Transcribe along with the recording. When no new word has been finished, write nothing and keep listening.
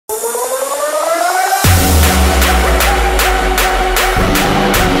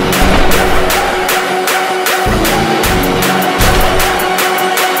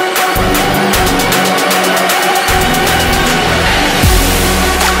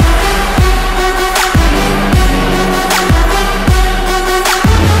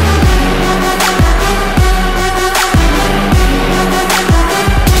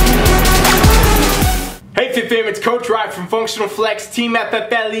Alright, from Functional Flex, Team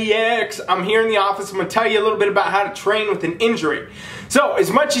FFLEX, I'm here in the office. I'm going to tell you a little bit about how to train with an injury. So, as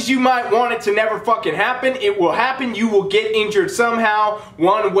much as you might want it to never fucking happen, it will happen. You will get injured somehow,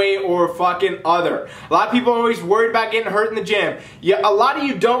 one way or fucking other. A lot of people are always worried about getting hurt in the gym. Yeah, a lot of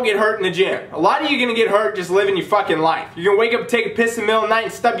you don't get hurt in the gym. A lot of you are going to get hurt just living your fucking life. You're going to wake up and take a piss in the middle of the night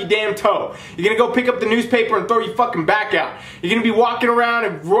and stub your damn toe. You're going to go pick up the newspaper and throw your fucking back out. You're going to be walking around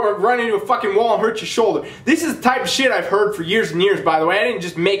and run into a fucking wall and hurt your shoulder. This is the type of shit I've heard for years and years, by the way. I didn't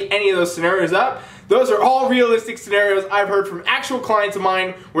just make any of those scenarios up. Those are all realistic scenarios I've heard from actual clients of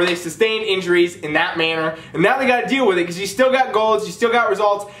mine where they sustained injuries in that manner. And now they got to deal with it because you still got goals, you still got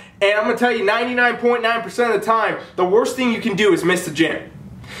results. And I'm going to tell you 99.9% of the time, the worst thing you can do is miss the gym.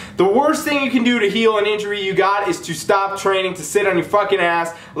 The worst thing you can do to heal an injury you got is to stop training, to sit on your fucking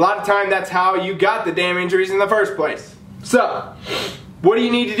ass. A lot of time that's how you got the damn injuries in the first place. So, what do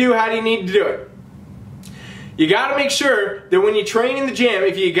you need to do? How do you need to do it? You gotta make sure that when you train in the gym,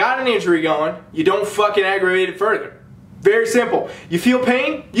 if you got an injury going, you don't fucking aggravate it further. Very simple. You feel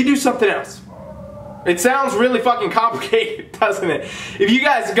pain, you do something else. It sounds really fucking complicated, doesn't it? If you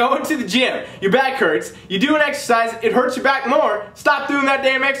guys go into the gym, your back hurts, you do an exercise, it hurts your back more, stop doing that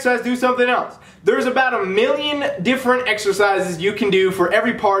damn exercise, do something else. There's about 1 million different exercises you can do for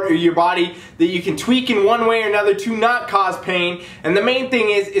every part of your body that you can tweak in one way or another to not cause pain. And the main thing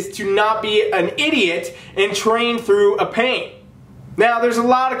is to not be an idiot and train through a pain. Now, there's a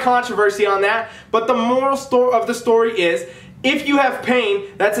lot of controversy on that, but the moral of the story is, if you have pain,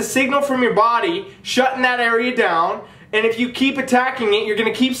 that's a signal from your body shutting that area down, and if you keep attacking it, you're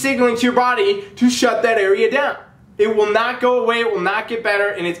going to keep signaling to your body to shut that area down. It will not go away, it will not get better,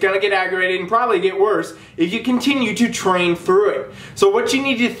 and it's going to get aggravated and probably get worse if you continue to train through it. So what you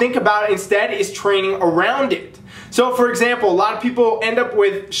need to think about instead is training around it. So for example, a lot of people end up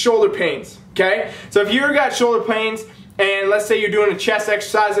with shoulder pains, okay? So if you've got shoulder pains, and let's say you're doing a chest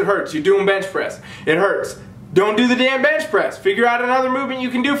exercise, it hurts. You're doing bench press, it hurts. Don't do the damn bench press. Figure out another movement you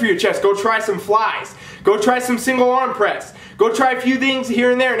can do for your chest. Go try some flies. Go try some single arm press. Go try a few things here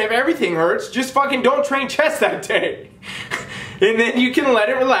and there, and if everything hurts, just fucking don't train chest that day. And then you can let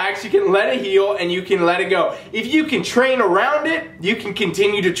it relax, you can let it heal, and you can let it go. If you can train around it, you can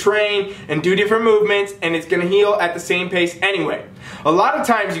continue to train and do different movements, and it's going to heal at the same pace anyway. A lot of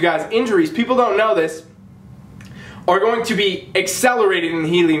times, you guys, injuries, people don't know this, are going to be accelerated in the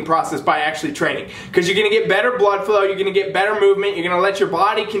healing process by actually training. Because you're going to get better blood flow, you're going to get better movement, you're going to let your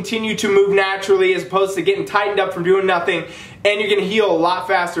body continue to move naturally as opposed to getting tightened up from doing nothing, and you're going to heal a lot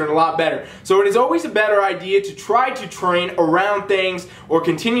faster and a lot better. So it is always a better idea to try to train around things or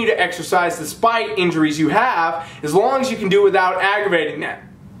continue to exercise despite injuries you have, as long as you can do it without aggravating them.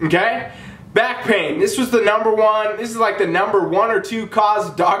 Okay? Back pain. This was the number one, this is like the number 1 or 2 cause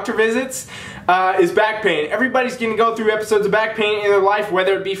of doctor visits, is back pain. Everybody's going to go through episodes of back pain in their life,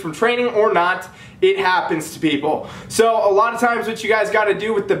 whether it be from training or not. It happens to people. So a lot of times what you guys got to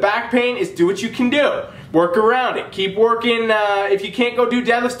do with the back pain is do what you can do. Work around it. Keep working. If you can't go do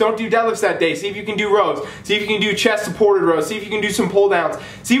deadlifts, don't do deadlifts that day. See if you can do rows. See if you can do chest supported rows. See if you can do some pull downs.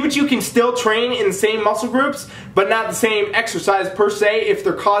 See what you can still train in the same muscle groups, but not the same exercise per se if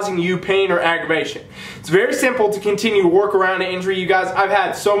they're causing you pain or aggravation. It's very simple to continue to work around an injury. You guys, I've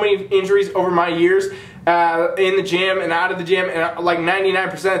had so many injuries over my years in the gym and out of the gym, and like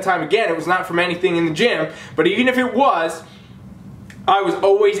 99% of the time, again, it was not from anything in the gym, but even if it was, I was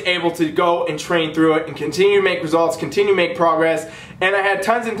always able to go and train through it and continue to make results, continue to make progress. And I had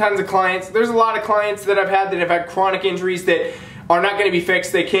tons and tons of clients. There's a lot of clients that I've had that have had chronic injuries that are not going to be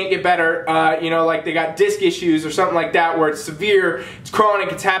fixed. They can't get better. You know, like they got disc issues or something like that where it's severe, it's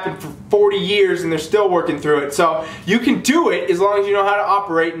chronic, it's happened for 40 years and they're still working through it. So you can do it as long as you know how to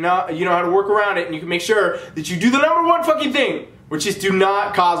operate and you know how to work around it, and you can make sure that you do the number 1 fucking thing, which is do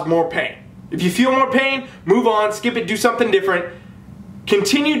not cause more pain. If you feel more pain, move on, skip it, do something different.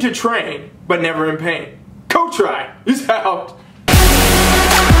 Continue to train, but never in pain. Coach Rye is out.